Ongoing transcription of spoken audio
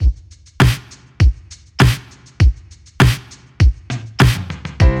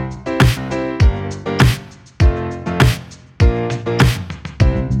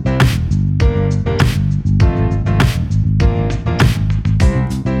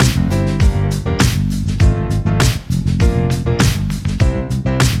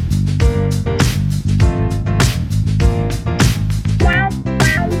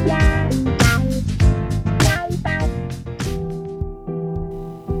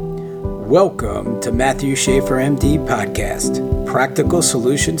Welcome to Matthew Schaefer MD Podcast, Practical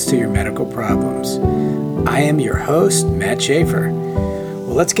Solutions to Your Medical Problems. I am your host, Matt Schaefer.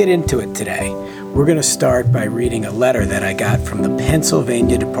 Well, let's get into it today. We're going to start by reading a letter that I got from the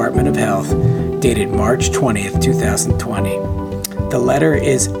Pennsylvania Department of Health dated March 20th, 2020. The letter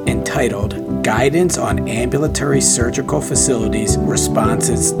is entitled Guidance on Ambulatory Surgical Facilities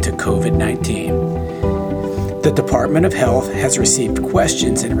Responses to COVID-19. The Department of Health has received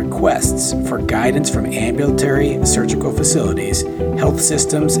questions and requests for guidance from ambulatory surgical facilities, health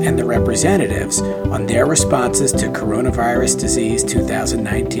systems, and their representatives on their responses to coronavirus disease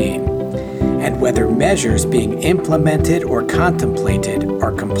 2019, and whether measures being implemented or contemplated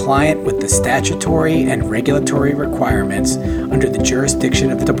are compliant with the statutory and regulatory requirements under the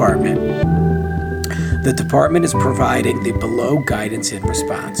jurisdiction of the department. The department is providing the below guidance in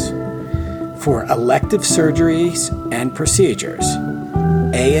response. For elective surgeries and procedures,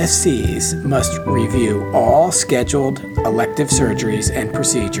 ASCs must review all scheduled elective surgeries and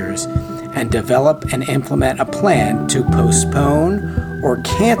procedures and develop and implement a plan to postpone or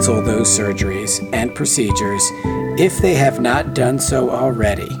cancel those surgeries and procedures if they have not done so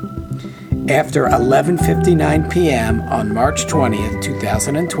already. After 11:59 p.m. on March 20th,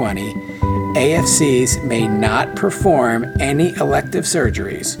 2020, ASCs may not perform any elective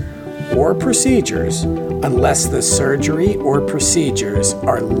surgeries or procedures unless the surgery or procedures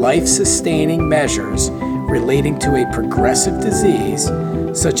are life-sustaining measures relating to a progressive disease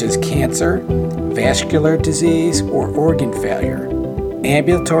such as cancer, vascular disease, or organ failure.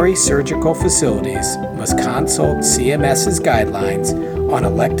 Ambulatory surgical facilities must consult CMS's guidelines on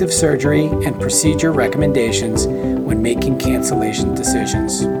elective surgery and procedure recommendations when making cancellation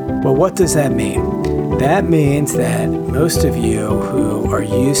decisions. Well, what does that mean? That means that most of you who are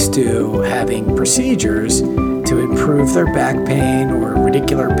used to having procedures to improve their back pain or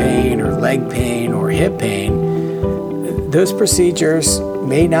radicular pain or leg pain or hip pain, those procedures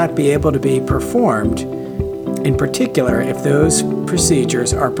may not be able to be performed, in particular if those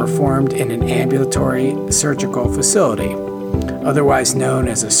procedures are performed in an ambulatory surgical facility, otherwise known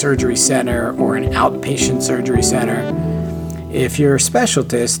as a surgery center or an outpatient surgery center. If your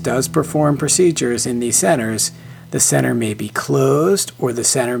specialist does perform procedures in these centers, the center may be closed or the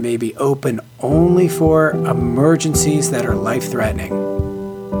center may be open only for emergencies that are life-threatening.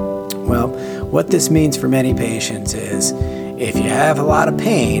 Well, what this means for many patients is if you have a lot of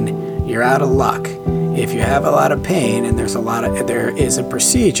pain, you're out of luck. If you have a lot of pain and there is a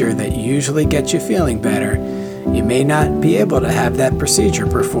procedure that usually gets you feeling better, you may not be able to have that procedure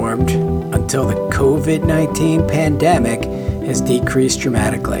performed until the COVID-19 pandemic has decreased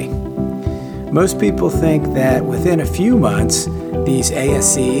dramatically. Most people think that within a few months, these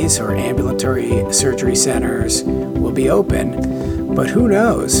ASCs or ambulatory surgery centers will be open, but who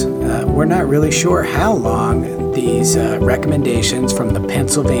knows? We're not really sure how long these recommendations from the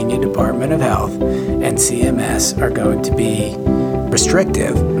Pennsylvania Department of Health and CMS are going to be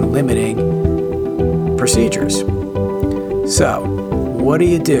restrictive and limiting procedures. So, what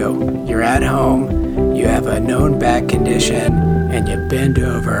do? You're at home, you have a known back condition, and you bend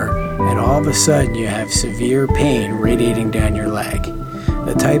over, and all of a sudden you have severe pain radiating down your leg.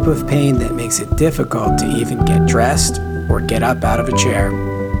 The type of pain that makes it difficult to even get dressed or get up out of a chair.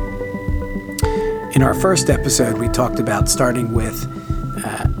 In our first episode, we talked about starting with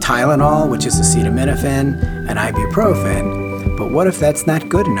Tylenol, which is acetaminophen, and ibuprofen. But what if that's not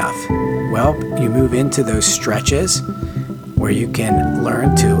good enough? Well, you move into those stretches where you can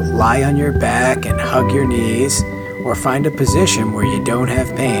learn to lie on your back and hug your knees or find a position where you don't have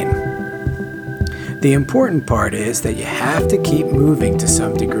pain. The important part is that you have to keep moving to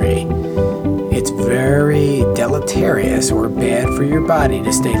some degree. It's very deleterious or bad for your body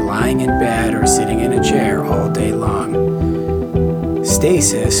to stay lying in bed or sitting in a chair all day long.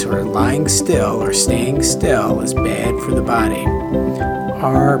 Stasis, or lying still or staying still, is bad for the body.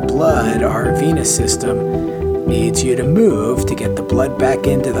 Our blood, our venous system, needs you to move to get the blood back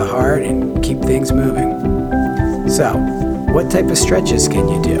into the heart and keep things moving. So, what type of stretches can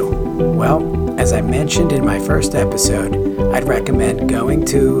you do? Well, as I mentioned in my first episode, I'd recommend going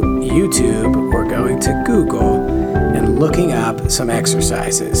to YouTube or going to Google and looking up some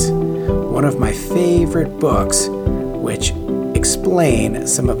exercises. One of my favorite books, which explain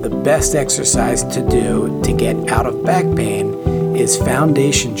some of the best exercise to do to get out of back pain, is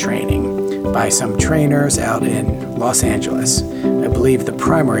Foundation Training by some trainers out in Los Angeles. I believe the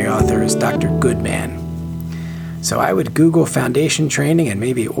primary author is Dr. Goodman. So I would Google Foundation Training and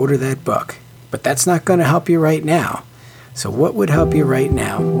maybe order that book. But that's not going to help you right now. So what would help you right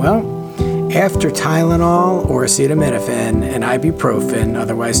now? Well, After Tylenol or acetaminophen and ibuprofen,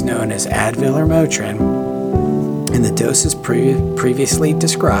 otherwise known as Advil or Motrin, in the doses previously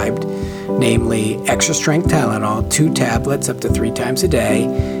described, namely extra strength Tylenol, 2 tablets up to 3 times a day,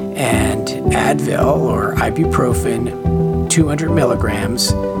 and Advil or ibuprofen, 200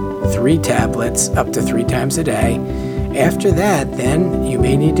 milligrams, 3 tablets up to 3 times a day. After that, then you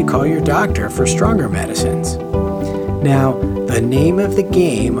may need to call your doctor for stronger medicines. Now, the name of the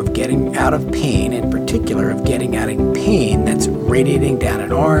game of getting out of pain, in particular of getting out of pain that's radiating down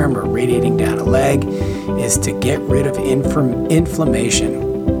an arm or radiating down a leg, is to get rid of inflammation.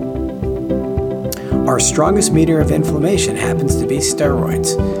 Our strongest meter of inflammation happens to be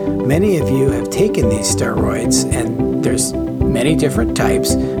steroids. Many of you have taken these steroids, and there's many different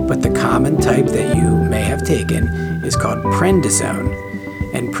types, but the common type that you may have taken is called prednisone.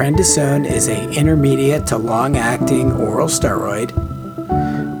 And prednisone is an intermediate to long-acting oral steroid.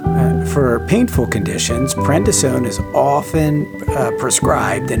 For painful conditions, prednisone is often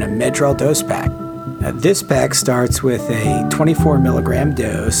prescribed in a Medrol dose pack. This pack starts with a 24 milligram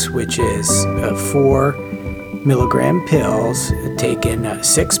dose, which is 4 milligram pills, taken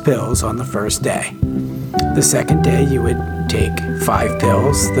 6 pills on the first day. The second day you would take 5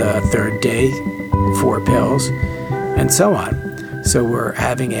 pills, the third day 4 pills, and so on. So we're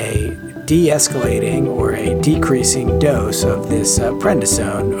having a de-escalating or a decreasing dose of this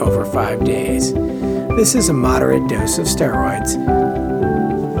prednisone over 5 days. This is a moderate dose of steroids.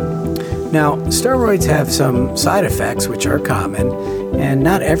 Now, steroids have some side effects which are common, and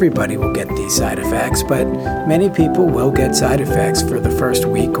not everybody will get these side effects, but many people will get side effects for the first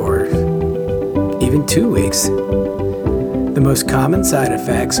week or even 2 weeks. The most common side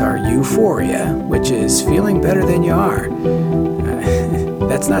effects are euphoria, which is feeling better than you are.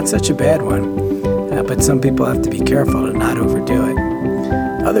 That's not such a bad one, but some people have to be careful to not overdo it.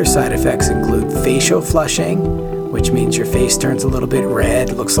 Other side effects include facial flushing, which means your face turns a little bit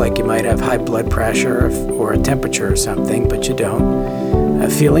red, looks like you might have high blood pressure or a temperature or something, but you don't.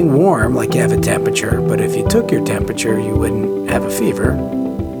 Feeling warm, like you have a temperature, but if you took your temperature, you wouldn't have a fever.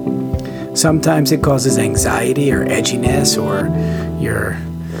 Sometimes it causes anxiety or edginess,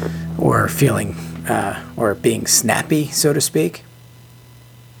 or feeling or being snappy, so to speak.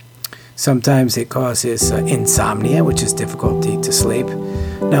 Sometimes it causes insomnia, which is difficulty to sleep.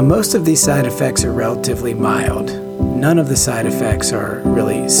 Now, most of these side effects are relatively mild. None of the side effects are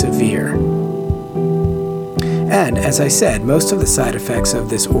really severe. And as I said, most of the side effects of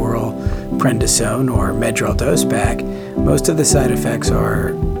this oral prednisone or Medrol dose pack, most of the side effects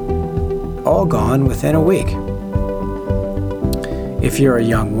are all gone within a week. If you're a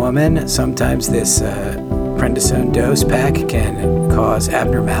young woman, sometimes this prednisone dose pack can cause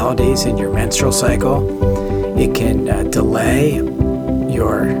abnormalities in your menstrual cycle. It can delay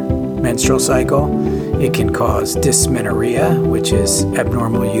your menstrual cycle. It can cause dysmenorrhea, which is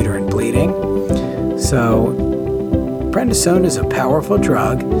abnormal uterine bleeding. So prednisone is a powerful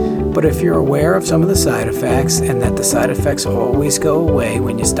drug, but if you're aware of some of the side effects and that the side effects always go away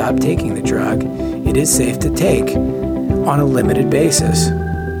when you stop taking the drug, it is safe to take on a limited basis.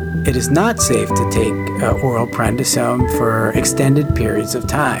 It is not safe to take oral prednisone for extended periods of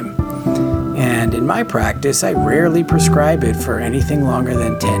time. And in my practice, I rarely prescribe it for anything longer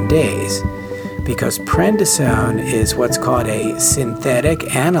than 10 days because prednisone is what's called a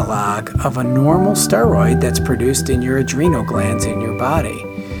synthetic analog of a normal steroid that's produced in your adrenal glands in your body.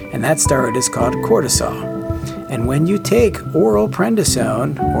 And that steroid is called cortisol. And when you take oral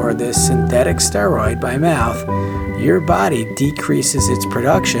prednisone or this synthetic steroid by mouth, your body decreases its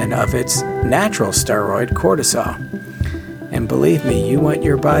production of its natural steroid, cortisol. And believe me, you want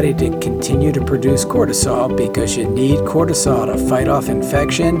your body to continue to produce cortisol because you need cortisol to fight off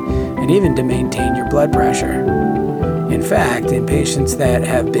infection and even to maintain your blood pressure. In fact, in patients that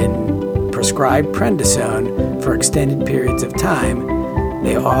have been prescribed prednisone for extended periods of time,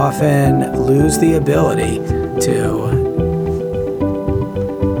 they often lose the ability to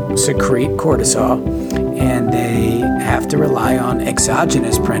secrete cortisol, and they have to rely on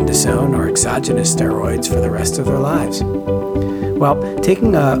exogenous prednisone or exogenous steroids for the rest of their lives. Well,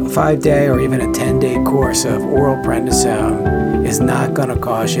 taking a 5-day or even a 10-day course of oral prednisone is not going to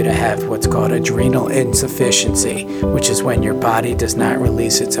cause you to have what's called adrenal insufficiency, which is when your body does not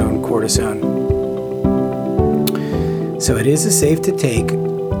release its own cortisone. So it is safe to take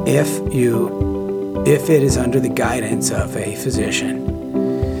if it is under the guidance of a physician.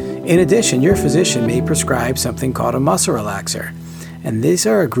 In addition, your physician may prescribe something called a muscle relaxer. And these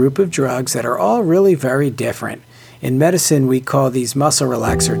are a group of drugs that are all really very different. In medicine, we call these muscle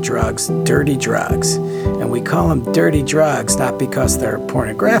relaxer drugs dirty drugs. And we call them dirty drugs not because they're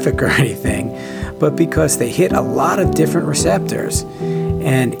pornographic or anything, but because they hit a lot of different receptors.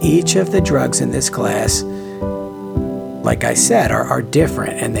 And each of the drugs in this class, like I said, are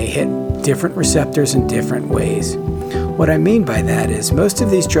different, and they hit different receptors in different ways. What I mean by that is most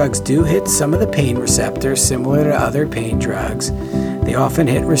of these drugs do hit some of the pain receptors similar to other pain drugs. They often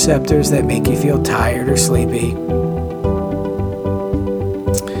hit receptors that make you feel tired or sleepy.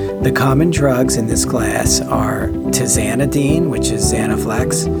 The common drugs in this class are tizanidine, which is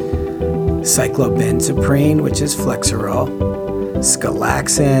Xanaflex, cyclobenzaprine, which is Flexeril,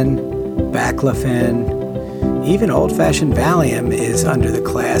 scalaxin, baclofen. Even old-fashioned Valium is under the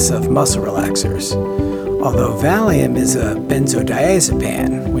class of muscle relaxers, although Valium is a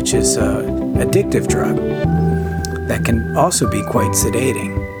benzodiazepam, which is an addictive drug that can also be quite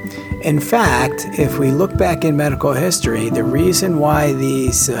sedating. In fact, if we look back in medical history, the reason why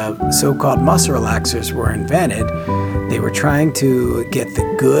these so-called muscle relaxers were invented, they were trying to get the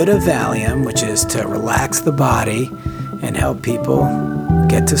good of Valium, which is to relax the body and help people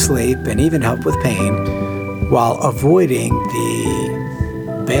get to sleep and even help with pain, while avoiding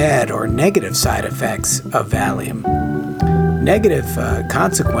the bad or negative side effects of Valium. Negative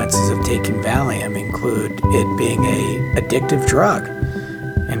consequences of taking Valium include it being an addictive drug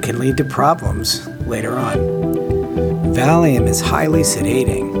and can lead to problems later on. Valium is highly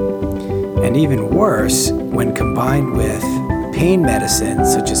sedating, and even worse, when combined with pain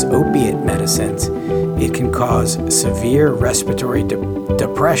medicines such as opiate medicines, it can cause severe respiratory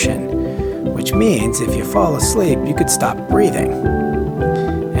depression, which means if you fall asleep, you could stop breathing.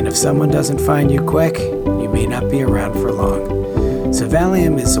 And if someone doesn't find you quick, you may not be around for long. So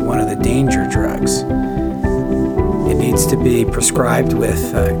Valium is one of the danger drugs. It needs to be prescribed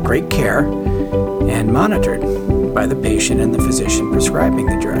with great care and monitored by the patient and the physician prescribing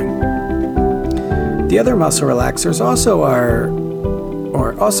the drug. The other muscle relaxers also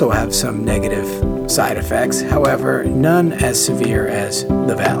have some negative side effects, however, none as severe as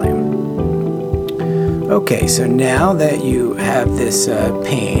the Valium. Okay, so now that you have this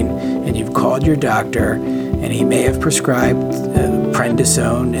pain and you've called your doctor and he may have prescribed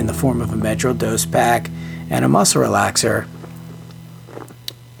prednisone in the form of a Medrol dose pack and a muscle relaxer,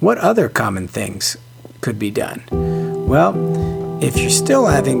 what other common things could be done? Well, if you're still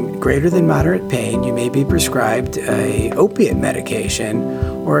having greater than moderate pain, you may be prescribed an opiate medication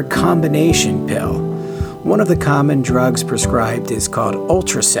or a combination pill. One of the common drugs prescribed is called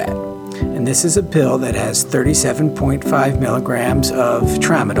Ultracet, and this is a pill that has 37.5 milligrams of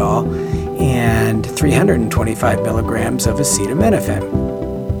tramadol and 325 milligrams of acetaminophen.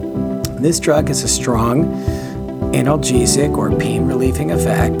 This drug has a strong analgesic or pain-relieving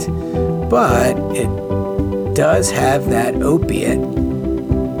effect, but it does have that opiate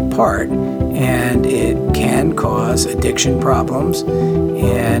part, and it can cause addiction problems,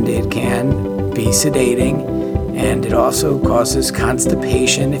 and it can be sedating, and it also causes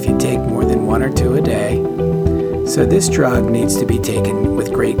constipation if you take more than one or two a day. So this drug needs to be taken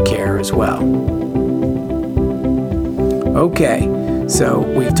with great care as well. Okay, so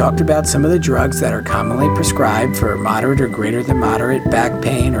we've talked about some of the drugs that are commonly prescribed for moderate or greater than moderate back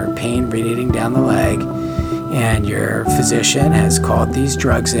pain or pain radiating down the leg. And your physician has called these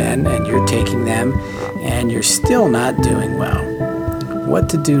drugs in and you're taking them and you're still not doing well. What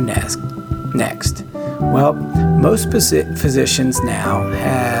to do next? Well, most physicians now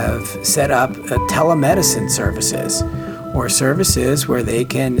have set up telemedicine services, or services where they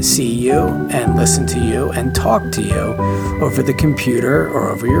can see you and listen to you and talk to you over the computer or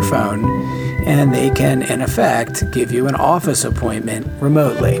over your phone, and they can, in effect, give you an office appointment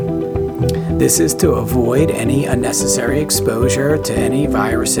remotely. This is to avoid any unnecessary exposure to any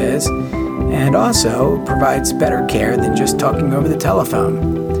viruses, and also provides better care than just talking over the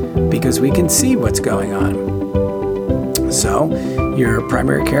telephone, because we can see what's going on. So, your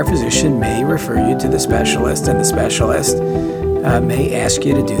primary care physician may refer you to the specialist, and the specialist may ask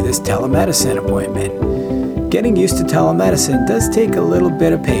you to do this telemedicine appointment. Getting used to telemedicine does take a little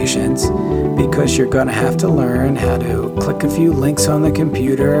bit of patience, because you're going to have to learn how to click a few links on the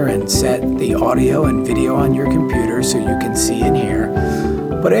computer and set the audio and video on your computer so you can see and hear.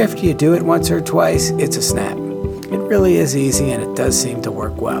 But after you do it once or twice, it's a snap. It really is easy, and it does seem to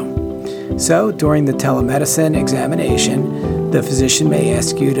work well. So during the telemedicine examination, the physician may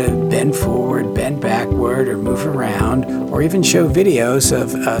ask you to bend forward, bend backward, or move around, or even show videos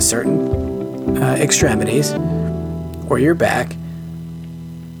of certain extremities or your back.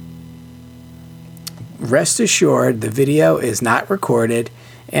 Rest assured, the video is not recorded,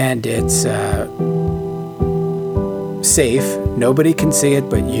 and it's safe. Nobody can see it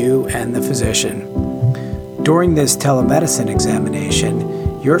but you and the physician. During this telemedicine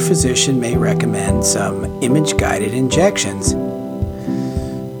examination, your physician may recommend some image-guided injections.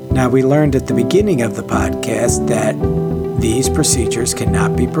 Now, we learned at the beginning of the podcast that these procedures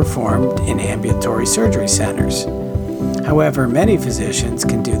cannot be performed in ambulatory surgery centers. However, many physicians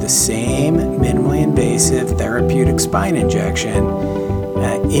can do the same minimally invasive therapeutic spine injection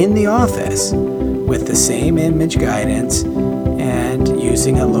in the office with the same image guidance and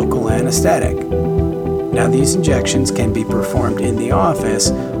using a local anesthetic. Now, these injections can be performed in the office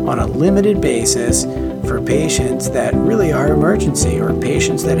on a limited basis for patients that really are emergency or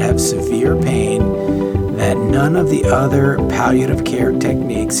patients that have severe pain that none of the other palliative care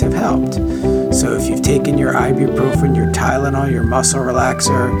techniques have helped. So if you've taken your ibuprofen, your Tylenol, your muscle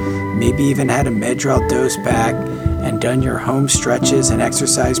relaxer, maybe even had a Medrol dose back and done your home stretches and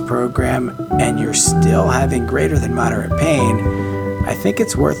exercise program, and you're still having greater than moderate pain, I think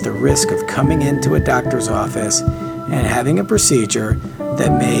it's worth the risk of coming into a doctor's office and having a procedure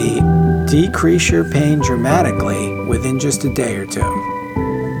that may decrease your pain dramatically within just a day or two.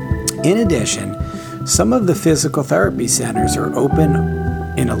 In addition, some of the physical therapy centers are open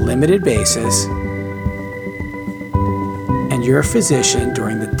in a limited basis, and your physician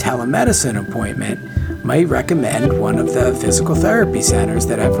during the telemedicine appointment might recommend one of the physical therapy centers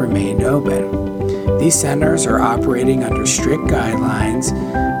that have remained open. These centers are operating under strict guidelines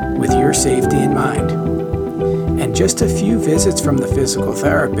with your safety in mind. And just a few visits from the physical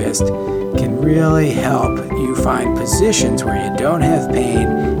therapist can really help you find positions where you don't have pain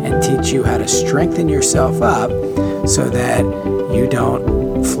and teach you how to strengthen yourself up so that you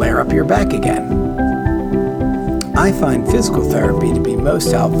don't flare up your back again. I find physical therapy to be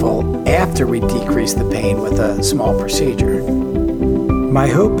most helpful after we decrease the pain with a small procedure. My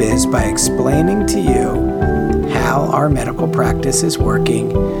hope is by explaining to you how our medical practice is working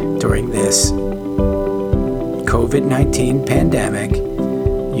during this COVID-19 pandemic,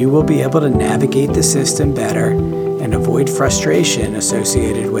 you will be able to navigate the system better and avoid frustration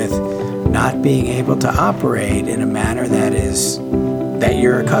associated with not being able to operate in a manner that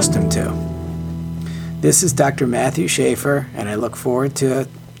you're accustomed to. This is Dr. Matthew Schaefer, and I look forward to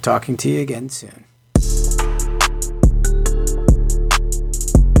talking to you again soon.